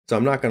So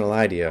I'm not gonna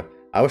lie to you,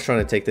 I was trying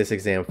to take this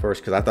exam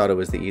first because I thought it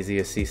was the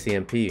easiest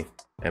CCNP,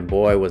 and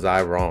boy was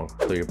I wrong.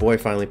 So your boy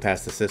finally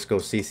passed the Cisco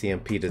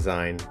CCNP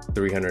Design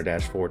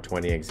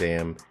 300-420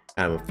 exam,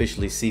 and I'm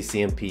officially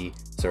CCNP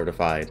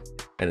certified.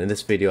 And in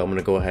this video, I'm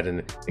gonna go ahead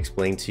and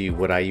explain to you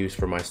what I use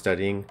for my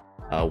studying,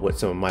 what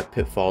some of my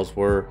pitfalls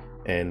were,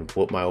 and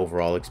what my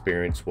overall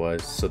experience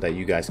was, so that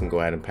you guys can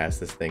go ahead and pass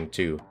this thing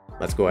too.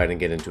 Let's go ahead and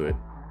get into it.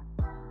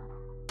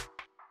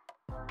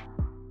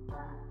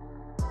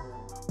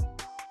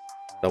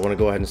 I want to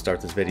go ahead and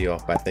start this video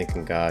off by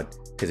thanking God,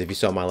 because if you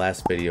saw my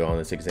last video on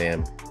this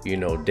exam, you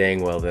know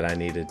dang well that I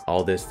needed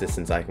all this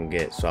distance I can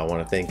get. So I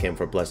want to thank him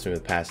for blessing me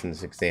with passing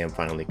this exam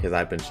finally, because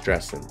I've been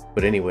stressing.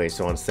 But anyway,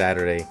 so on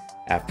Saturday,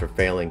 after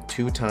failing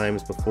 2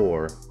 times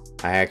before,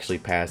 I actually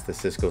passed the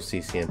Cisco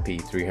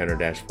CCNP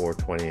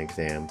 300-420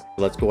 exam.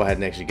 Let's go ahead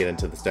and actually get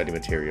into the study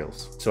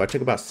materials. So I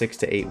took about 6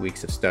 to 8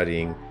 weeks of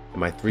studying, and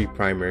my 3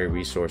 primary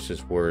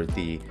resources were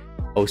the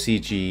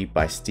OCG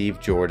by Steve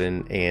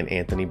Jordan and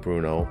Anthony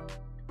Bruno,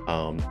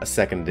 a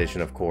second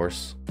edition of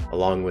course,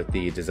 along with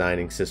the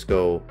Designing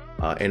Cisco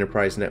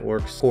Enterprise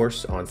Networks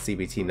course on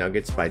CBT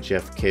Nuggets by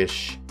Jeff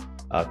Kish,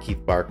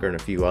 Keith Barker, and a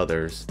few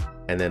others,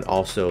 and then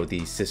also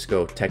the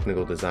Cisco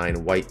Technical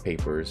Design white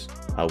papers,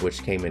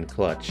 which came in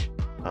clutch.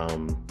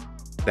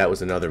 That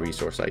was another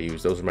resource I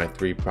used. Those are my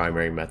 3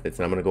 primary methods,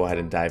 and I'm going to go ahead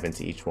and dive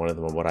into each one of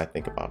them and what I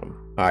think about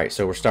them. All right,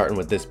 so we're starting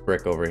with this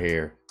brick over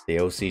here, the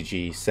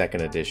OCG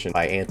second edition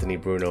by Anthony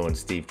Bruno and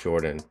Steve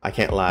Jordan. I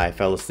can't lie, I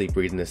fell asleep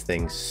reading this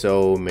thing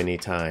so many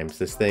times.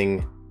 This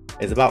thing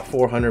is about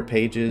 400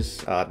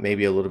 pages,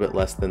 maybe a little bit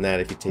less than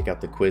that if you take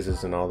out the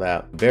quizzes and all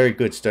that. Very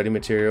good study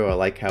material. I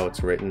like how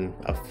it's written.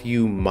 A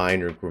few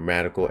minor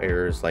grammatical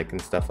errors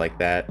and stuff like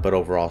that, but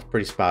overall it's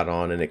pretty spot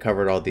on, and it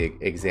covered all the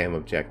exam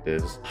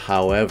objectives.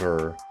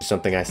 However,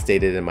 something I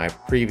stated in my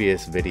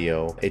previous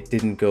video, it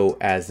didn't go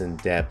as in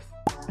depth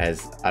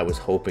as I was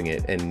hoping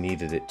it and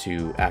needed it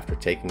to after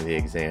taking the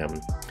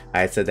exam.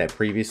 I had said that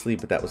previously,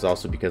 but that was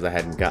also because I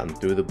hadn't gotten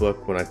through the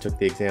book when I took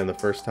the exam the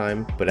first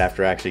time. But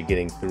after actually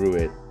getting through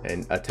it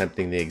and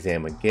attempting the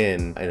exam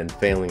again and then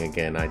failing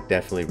again, I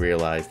definitely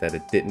realized that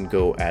it didn't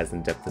go as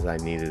in depth as I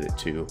needed it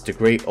to. It's a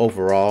great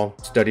overall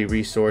study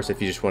resource.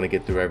 If you just want to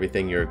get through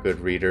everything, you're a good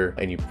reader,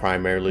 and you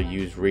primarily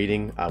use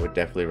reading, I would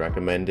definitely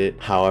recommend it.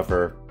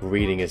 However,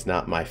 reading is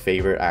not my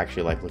favorite. I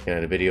actually like looking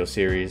at a video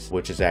series,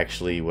 which is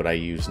actually what I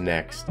use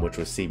next, which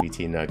was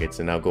CBT Nuggets,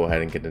 and I'll go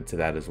ahead and get into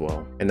that as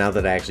well. And now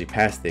that I actually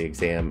passed the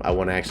exam, I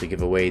want to actually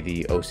give away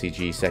the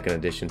OCG second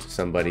edition to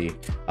somebody.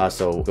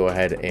 So go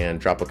ahead and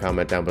drop a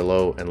comment down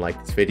below and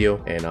like this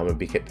video, and I'm gonna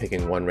be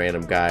picking one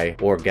random guy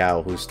or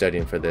gal who's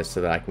studying for this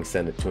so that I can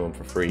send it to him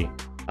for free.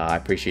 I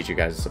appreciate you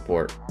guys'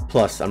 support.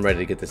 Plus, I'm ready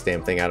to get this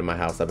damn thing out of my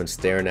house. I've been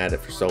staring at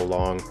it for so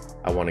long.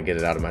 I want to get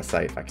it out of my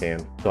sight if I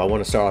can. So I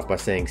want to start off by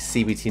saying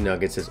CBT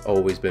Nuggets has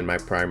always been my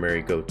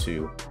primary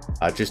go-to.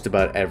 Just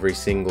about every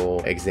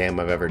single exam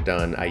I've ever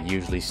done, I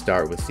usually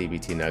start with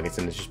CBT Nuggets,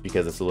 and it's just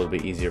because it's a little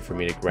bit easier for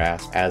me to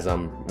grasp. As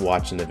I'm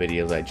watching the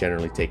videos, I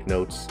generally take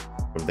notes.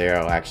 From there,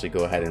 I'll actually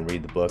go ahead and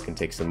read the book and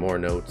take some more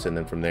notes, and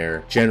then from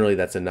there, generally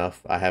that's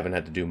enough. I haven't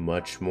had to do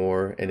much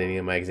more in any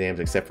of my exams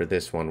except for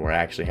this one where I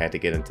actually had to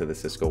get into the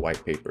Cisco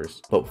white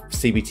papers. But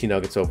CBT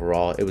Nuggets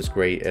overall, it was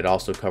great. It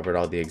also covered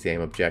all the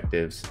exam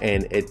objectives,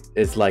 and it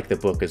is like the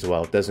book as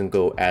well. It doesn't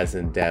go as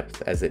in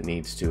depth as it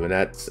needs to, and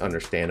that's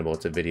understandable.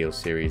 It's a video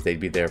series. They'd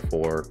be there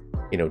for,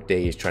 you know,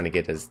 days trying to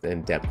get as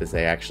in depth as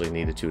they actually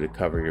needed to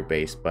cover your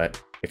base. But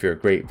if you're a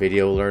great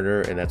video learner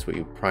and that's what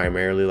you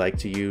primarily like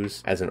to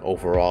use as an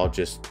overall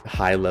just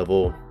high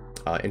level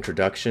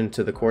introduction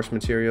to the course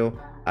material,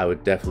 I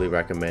would definitely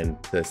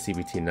recommend the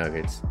CBT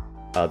Nuggets.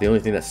 The only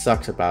thing that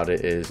sucks about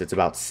it is it's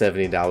about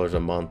 $70 a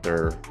month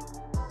or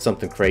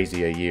something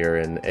crazy a year,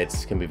 and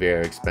it can be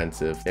very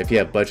expensive. If you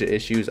have budget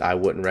issues, I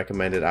wouldn't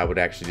recommend it. I would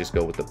actually just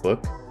go with the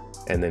book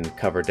and then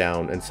cover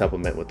down and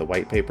supplement with the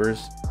white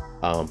papers.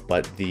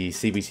 But the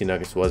CBT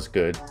Nuggets was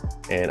good,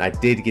 and I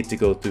did get to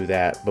go through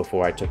that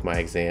before I took my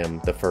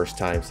exam the first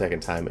time,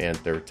 second time, and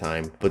third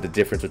time. But the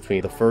difference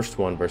between the first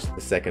one versus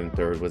the second and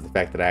third was the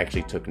fact that I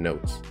actually took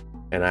notes,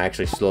 and I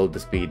actually slowed the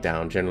speed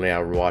down. Generally,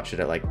 I would watch it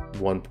at like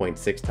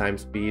 1.6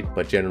 times speed,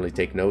 but generally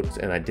take notes,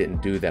 and I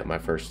didn't do that my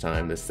first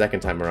time. The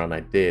second time around I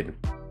did,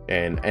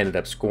 and ended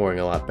up scoring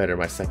a lot better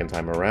my second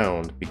time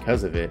around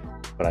because of it,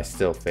 but I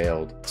still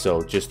failed.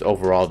 So just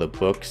overall, the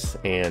books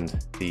and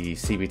the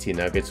CBT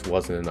Nuggets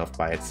wasn't enough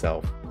by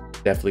itself.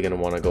 Definitely going to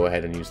want to go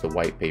ahead and use the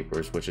white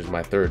papers, which is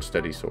my third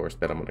study source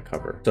that I'm going to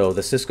cover. So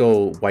the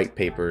Cisco white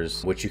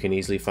papers, which you can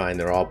easily find,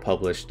 they're all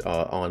published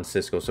on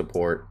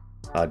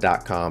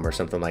ciscosupport.com or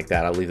something like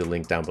that. I'll leave the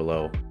link down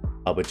below.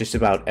 But just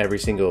about every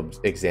single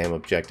exam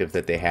objective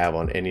that they have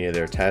on any of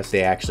their tests,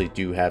 they actually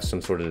do have some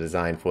sort of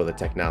design for the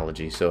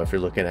technology. So if you're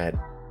looking at,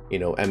 you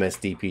know,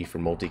 MSDP for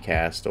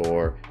multicast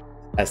or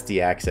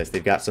SD access,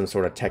 they've got some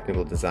sort of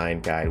technical design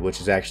guide,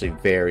 which is actually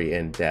very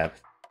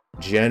in-depth.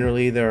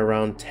 Generally, they're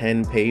around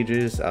 10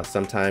 pages.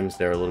 Sometimes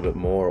they're a little bit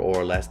more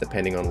or less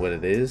depending on what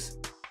it is.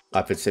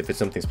 If it's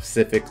something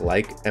specific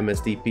like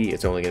MSDP,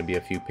 it's only going to be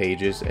a few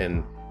pages,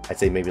 and I'd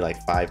say maybe like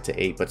 5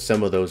 to 8, but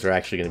some of those are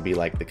actually going to be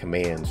like the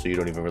commands, so you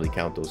don't even really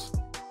count those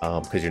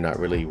because you're not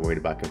really worried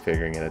about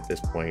configuring it at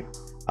this point.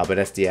 But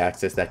SD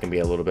access, that can be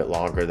a little bit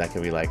longer. That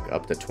can be like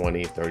up to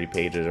 20, 30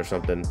 pages or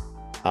something.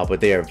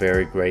 But they are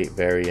very great,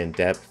 very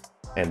in-depth.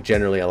 And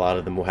generally a lot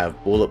of them will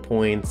have bullet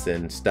points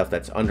and stuff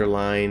that's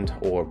underlined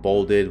or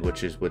bolded,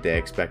 which is what they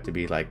expect to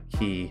be like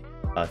key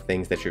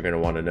things that you're going to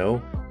want to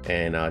know,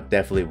 and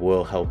definitely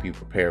will help you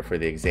prepare for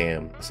the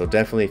exam. So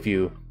definitely if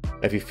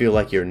you feel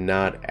like you're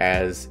not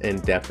as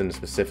in-depth in a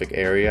specific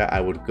area,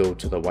 I would go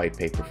to the white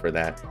paper for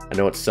that. I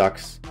know it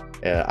sucks.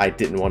 I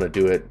didn't want to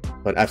do it,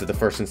 but after the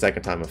first and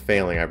second time of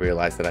failing, I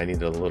realized that I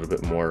needed a little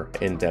bit more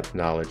in-depth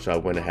knowledge. So I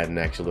went ahead and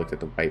actually looked at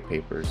the white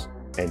papers,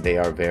 and they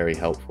are very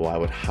helpful. I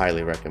would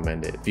highly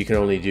recommend it. If you can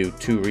only do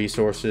 2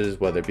 resources,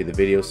 whether it be the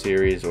video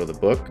series or the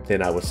book,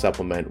 then I would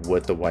supplement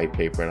with the white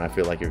paper, and I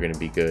feel like you're going to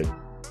be good.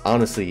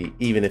 Honestly,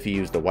 even if you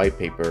use the white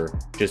paper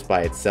just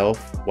by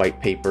itself,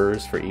 white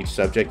papers for each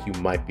subject, you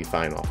might be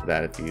fine off of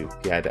that if you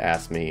had to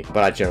ask me.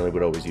 But I generally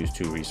would always use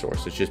 2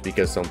 resources just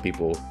because some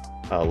people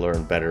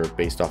learn better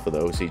based off of the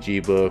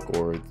OCG book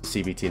or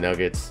CBT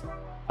nuggets.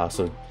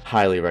 So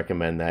highly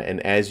recommend that.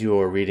 And as you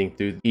are reading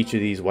through each of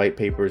these white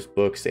papers,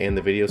 books, and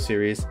the video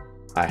series,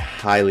 I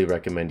highly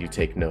recommend you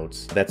take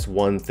notes. That's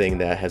one thing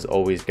that has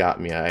always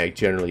got me. I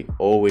generally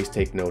always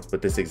take notes,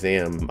 but this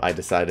exam, I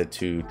decided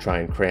to try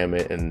and cram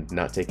it and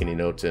not take any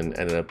notes, and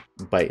ended up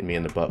biting me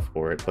in the butt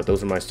for it. But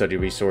those are my study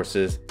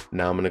resources.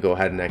 Now I'm gonna go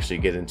ahead and actually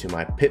get into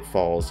my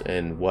pitfalls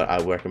and what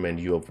I recommend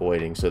you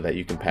avoiding so that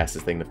you can pass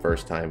this thing the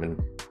first time and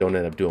don't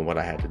end up doing what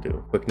I had to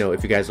do. Quick note,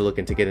 if you guys are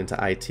looking to get into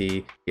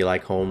IT, you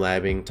like home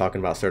labbing, talking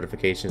about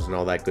certifications and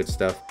all that good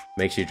stuff,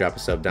 make sure you drop a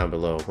sub down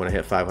below. When I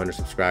hit 500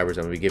 subscribers,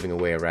 I'm gonna be giving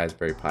away a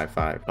Raspberry Pi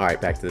 5. All right,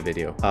 back to the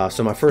video.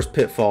 So my first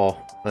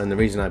pitfall, and the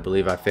reason I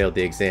believe I failed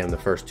the exam the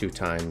first 2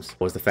 times,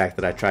 was the fact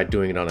that I tried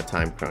doing it on a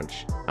time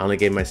crunch. I only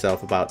gave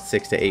myself about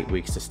 6 to 8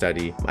 weeks to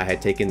study. I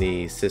had taken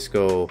the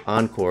Cisco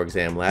Encore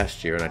exam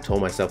last year, and I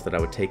told myself that I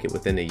would take it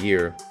within a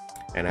year,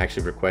 and I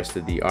actually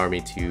requested the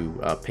Army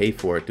to pay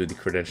for it through the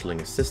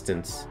Credentialing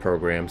Assistance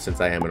Program, since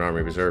I am an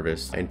Army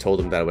reservist, and told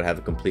them that I would have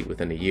it complete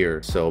within a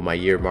year. So my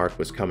year mark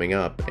was coming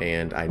up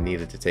and I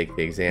needed to take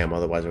the exam,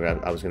 otherwise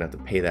I was gonna have to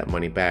pay that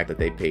money back that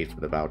they paid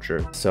for the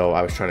voucher. So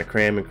I was trying to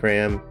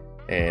cram,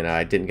 and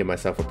I didn't give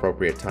myself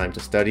appropriate time to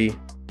study,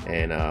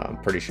 and I'm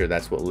pretty sure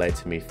that's what led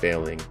to me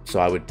failing.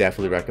 So I would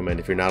definitely recommend,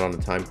 if you're not on a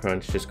time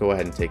crunch, just go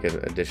ahead and take an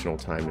additional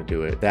time to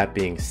do it. That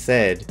being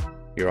said,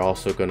 you're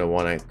also going to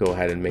want to go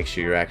ahead and make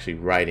sure you're actually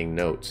writing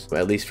notes,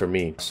 at least for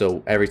me.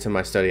 So every time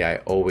I study, I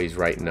always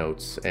write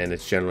notes, and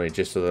it's generally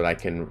just so that I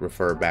can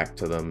refer back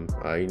to them,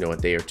 you know, a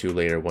day or 2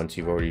 later, once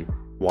you've already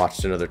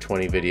watched another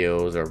 20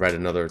 videos or read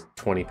another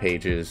 20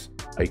 pages.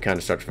 You kind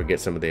of start to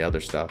forget some of the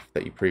other stuff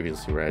that you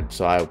previously read.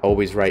 So I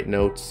always write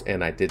notes,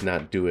 and I did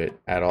not do it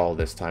at all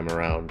this time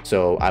around.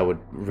 So I would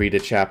read a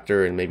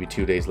chapter, and maybe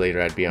 2 days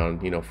later I'd be on,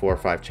 you know, 4 or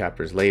 5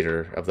 chapters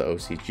later of the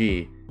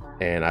OCG,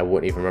 and I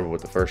wouldn't even remember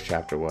what the first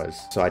chapter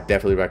was. So I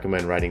definitely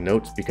recommend writing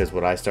notes, because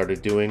what I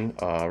started doing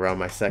around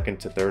my 2nd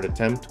to 3rd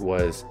attempt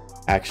was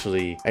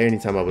actually,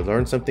 anytime I would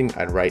learn something,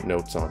 I'd write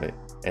notes on it.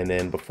 And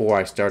then before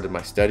I started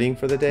my studying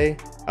for the day,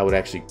 I would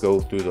actually go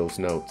through those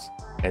notes.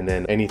 And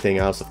then anything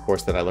else, of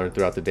course, that I learned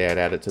throughout the day, I'd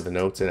add it to the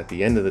notes. And at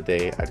the end of the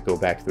day, I'd go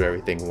back through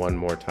everything one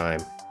more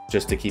time,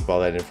 just to keep all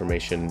that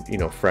information, you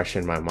know, fresh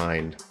in my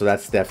mind. So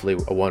that's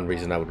definitely one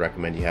reason I would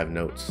recommend you have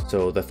notes.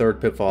 So the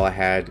third pitfall I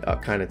had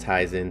kind of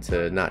ties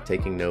into not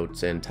taking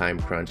notes and time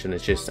crunch, and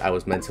it's just I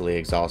was mentally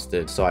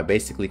exhausted. So I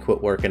basically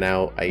quit working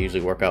out. I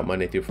usually work out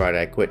Monday through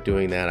Friday. I quit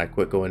doing that. I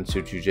quit going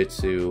to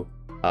jiu-jitsu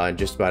and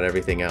just about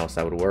everything else.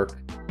 I would work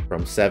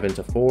from 7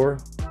 to 4,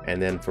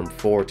 and then from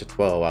 4 to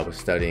 12 I was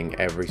studying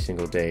every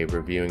single day,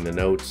 reviewing the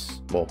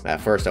notes. Well,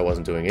 at first I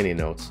wasn't doing any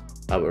notes.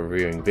 I was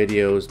reviewing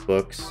videos,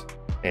 books,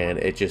 and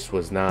it just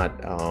was not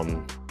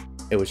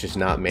it was just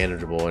not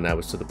manageable. And I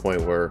was to the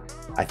point where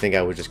I think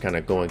I was just kind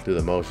of going through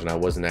the motion. I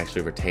wasn't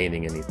actually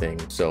retaining anything.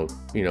 So,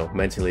 you know,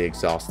 mentally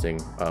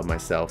exhausting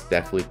myself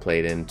definitely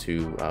played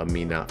into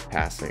me not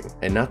passing.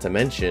 And not to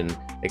mention,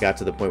 it got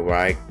to the point where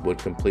I would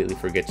completely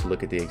forget to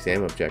look at the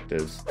exam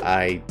objectives.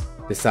 I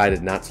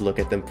decided not to look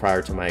at them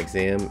prior to my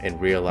exam, and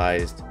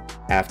realized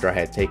after I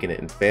had taken it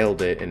and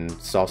failed it and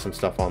saw some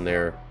stuff on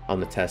there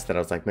on the test that I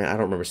was like, man, I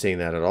don't remember seeing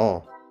that at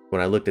all.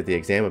 When I looked at the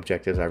exam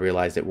objectives, I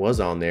realized it was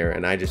on there,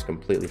 and I just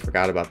completely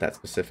forgot about that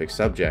specific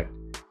subject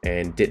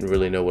and didn't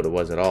really know what it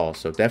was at all.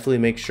 So definitely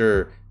make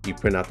sure you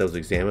print out those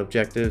exam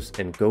objectives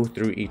and go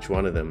through each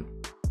one of them.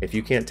 If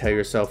you can't tell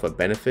yourself a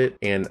benefit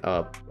and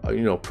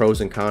you know,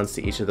 pros and cons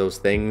to each of those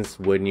things,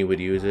 when you would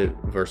use it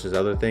versus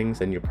other things,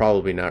 then you're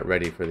probably not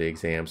ready for the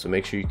exam. So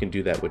make sure you can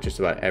do that with just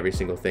about every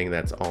single thing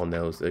that's on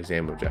those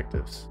exam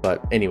objectives.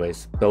 But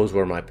anyways, those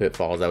were my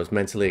pitfalls. I was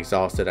mentally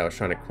exhausted. I was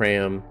trying to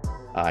cram.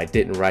 I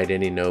didn't write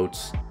any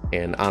notes,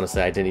 and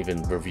honestly I didn't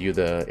even review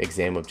the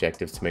exam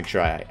objectives to make sure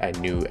I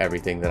knew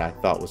everything that I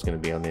thought was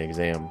going to be on the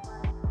exam.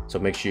 So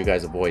make sure you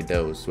guys avoid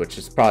those, which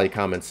is probably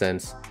common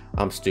sense.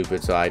 I'm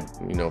stupid, so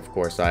of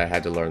course I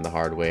had to learn the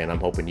hard way, and I'm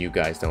hoping you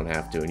guys don't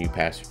have to and you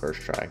pass your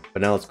first try.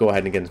 But now let's go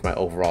ahead and get into my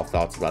overall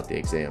thoughts about the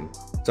exam.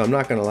 So I'm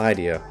not gonna lie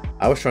to you,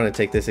 I was trying to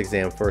take this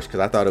exam first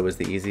because I thought it was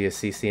the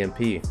easiest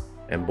CCNP,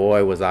 and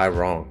boy was I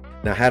wrong.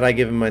 Now, had I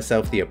given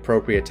myself the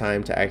appropriate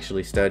time to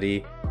actually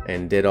study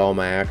and did all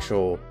my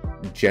actual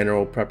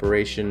general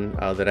preparation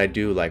that I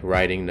do, like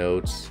writing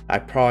notes, I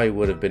probably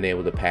would have been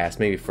able to pass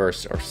maybe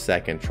first or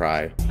second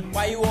try.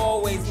 Why you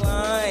always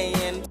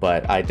lying?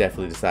 But I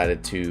definitely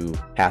decided to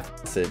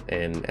pass it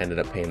and ended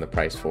up paying the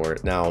price for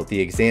it. Now, the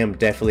exam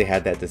definitely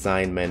had that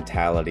design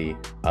mentality.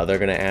 They're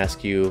gonna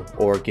ask you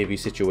or give you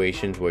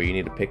situations where you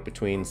need to pick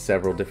between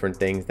several different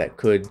things that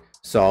could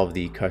solve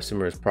the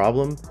customer's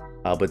problem.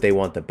 But they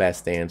want the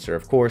best answer.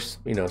 Of course,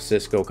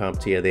 Cisco,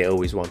 CompTIA, they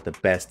always want the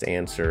best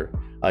answer.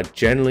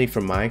 Generally,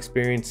 from my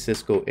experience,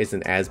 Cisco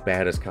isn't as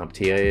bad as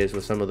CompTIA is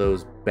with some of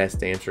those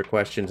best answer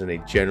questions, and they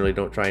generally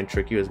don't try and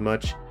trick you as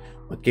much.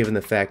 But given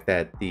the fact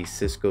that the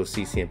Cisco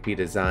CCNP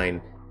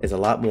design is a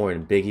lot more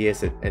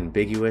ambiguous,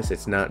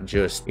 it's not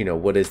just,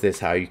 what is this,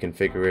 how you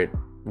configure it,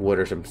 what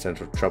are some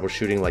potential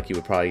troubleshooting like you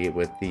would probably get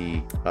with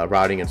the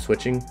routing and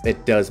switching.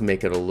 It does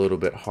make it a little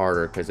bit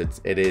harder because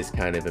it is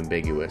kind of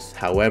ambiguous.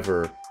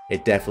 However,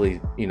 it definitely,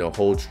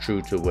 holds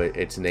true to what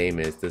its name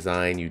is,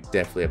 design. You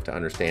definitely have to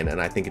understand, and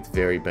I think it's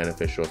very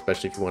beneficial,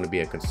 especially if you want to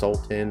be a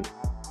consultant,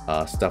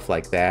 stuff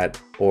like that,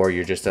 or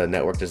you're just a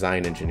network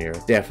design engineer.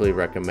 Definitely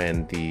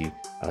recommend the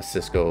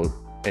Cisco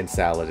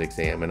ENSLD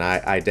exam, and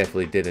I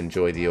definitely did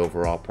enjoy the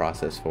overall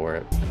process for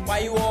it. Why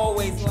you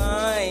always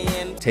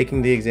lying?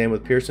 Taking the exam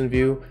with Pearson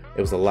VUE, it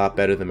was a lot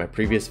better than my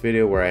previous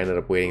video where I ended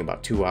up waiting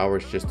about 2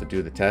 hours just to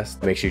do the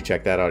test. Make sure you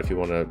check that out if you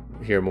want to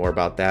hear more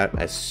about that.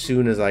 As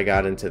soon as I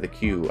got into the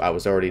queue, I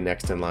was already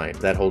next in line.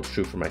 That holds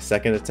true for my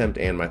second attempt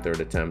and my third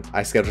attempt.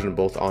 I scheduled them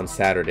both on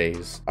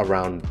Saturdays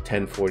around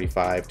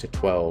 10:45 to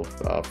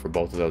 12 for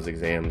both of those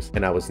exams,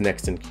 and I was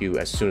next in queue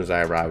as soon as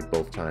I arrived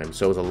both times.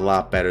 So it was a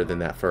lot better than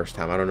that first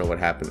time. I don't know what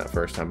happened that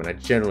first time, and I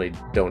generally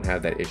don't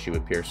have that issue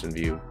with Pearson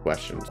VUE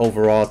questions.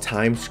 Overall,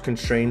 time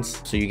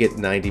constraints, so you get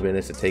 90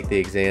 minutes to take the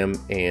exam,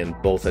 and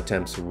both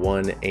attempts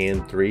 1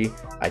 and 3,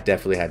 I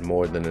definitely had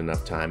more than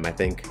enough time. I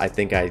think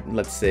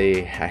let's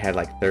say I had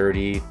like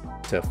 30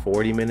 to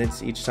 40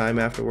 minutes each time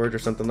afterward or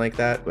something like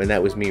that, and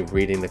that was me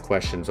reading the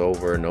questions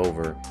over and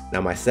over.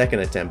 Now my second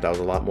attempt, I was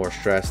a lot more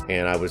stressed,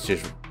 and I was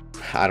just,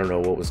 I don't know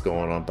what was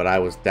going on, but I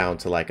was down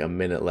to like a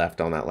minute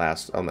left on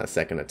that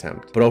second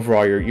attempt. But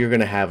overall, you're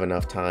gonna have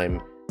enough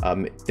time.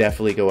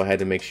 Definitely go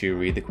ahead and make sure you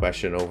read the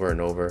question over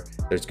and over.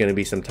 There's going to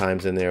be some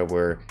times in there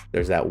where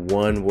there's that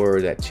one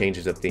word that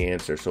changes up the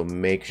answer, so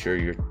make sure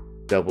you're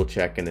double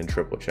checking and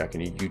triple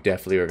checking. You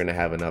definitely are going to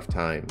have enough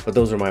time. But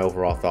those are my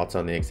overall thoughts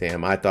on the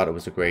exam. I thought it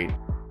was a great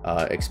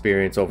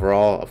experience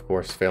overall. Of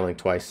course, failing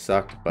twice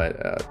sucked,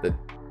 but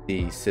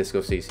the Cisco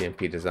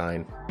CCNP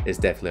design is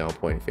definitely on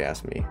point if you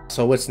ask me.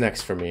 So what's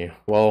next for me?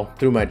 Well,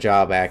 through my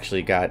job, I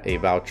actually got a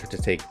voucher to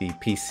take the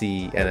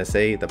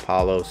PCNSA, the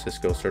Palo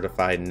Cisco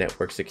Certified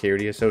Network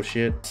Security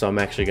Associate. So I'm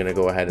actually going to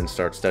go ahead and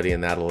start studying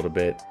that a little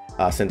bit.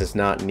 Since it's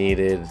not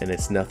needed and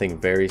it's nothing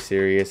very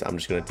serious, I'm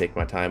just going to take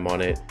my time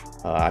on it.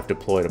 I've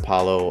deployed a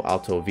Palo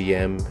Alto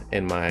VM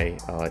in my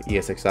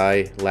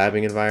ESXi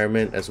labbing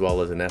environment, as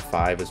well as an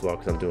F5 as well,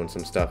 because I'm doing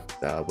some stuff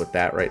with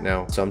that right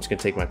now. So I'm just going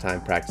to take my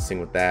time practicing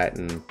with that,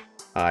 and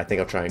I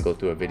think I'll try and go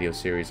through a video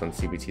series on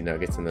CBT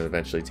nuggets and then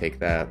eventually take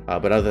that.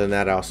 But other than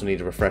that, I also need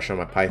to refresh on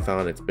my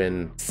Python. It's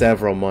been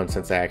several months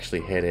since I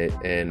actually hit it,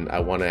 and I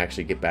want to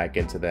actually get back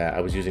into that.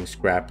 I was using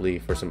Scraply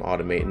for some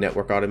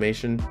network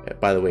automation.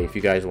 By the way, if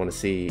you guys want to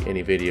see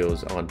any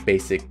videos on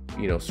basic,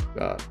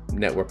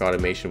 network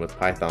automation with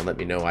Python, let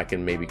me know. I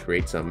can maybe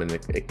create some, and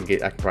I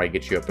can probably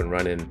get you up and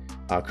running,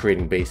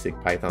 creating basic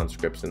Python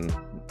scripts in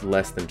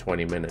less than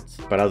 20 minutes.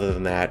 But other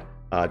than that,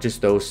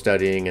 just those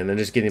studying, and then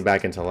just getting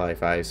back into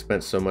life. I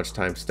spent so much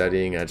time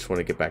studying. I just want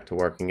to get back to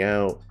working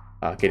out,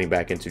 getting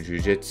back into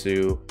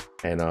jiu-jitsu,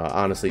 and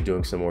honestly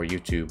doing some more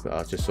YouTube,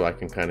 just so I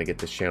can kind of get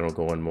this channel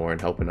going more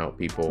and helping out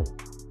people.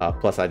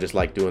 Plus I just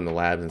like doing the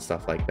labs and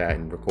stuff like that,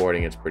 and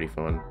recording. It's pretty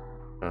fun.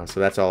 So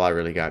that's all I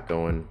really got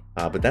going.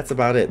 But that's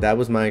about it. That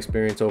was my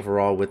experience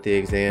overall with the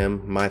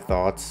exam, my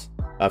thoughts.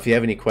 If you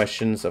have any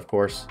questions, of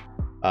course,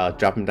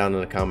 drop them down in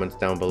the comments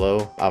down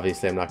below.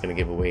 Obviously, I'm not going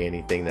to give away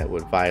anything that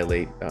would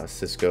violate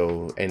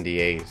Cisco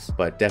NDAs,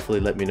 but definitely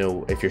let me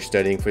know if you're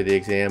studying for the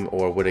exam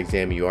or what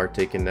exam you are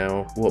taking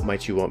now. What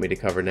might you want me to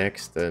cover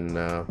next? And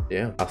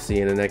yeah, I'll see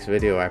you in the next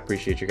video. I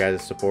appreciate your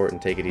guys' support,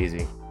 and take it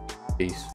easy. Peace.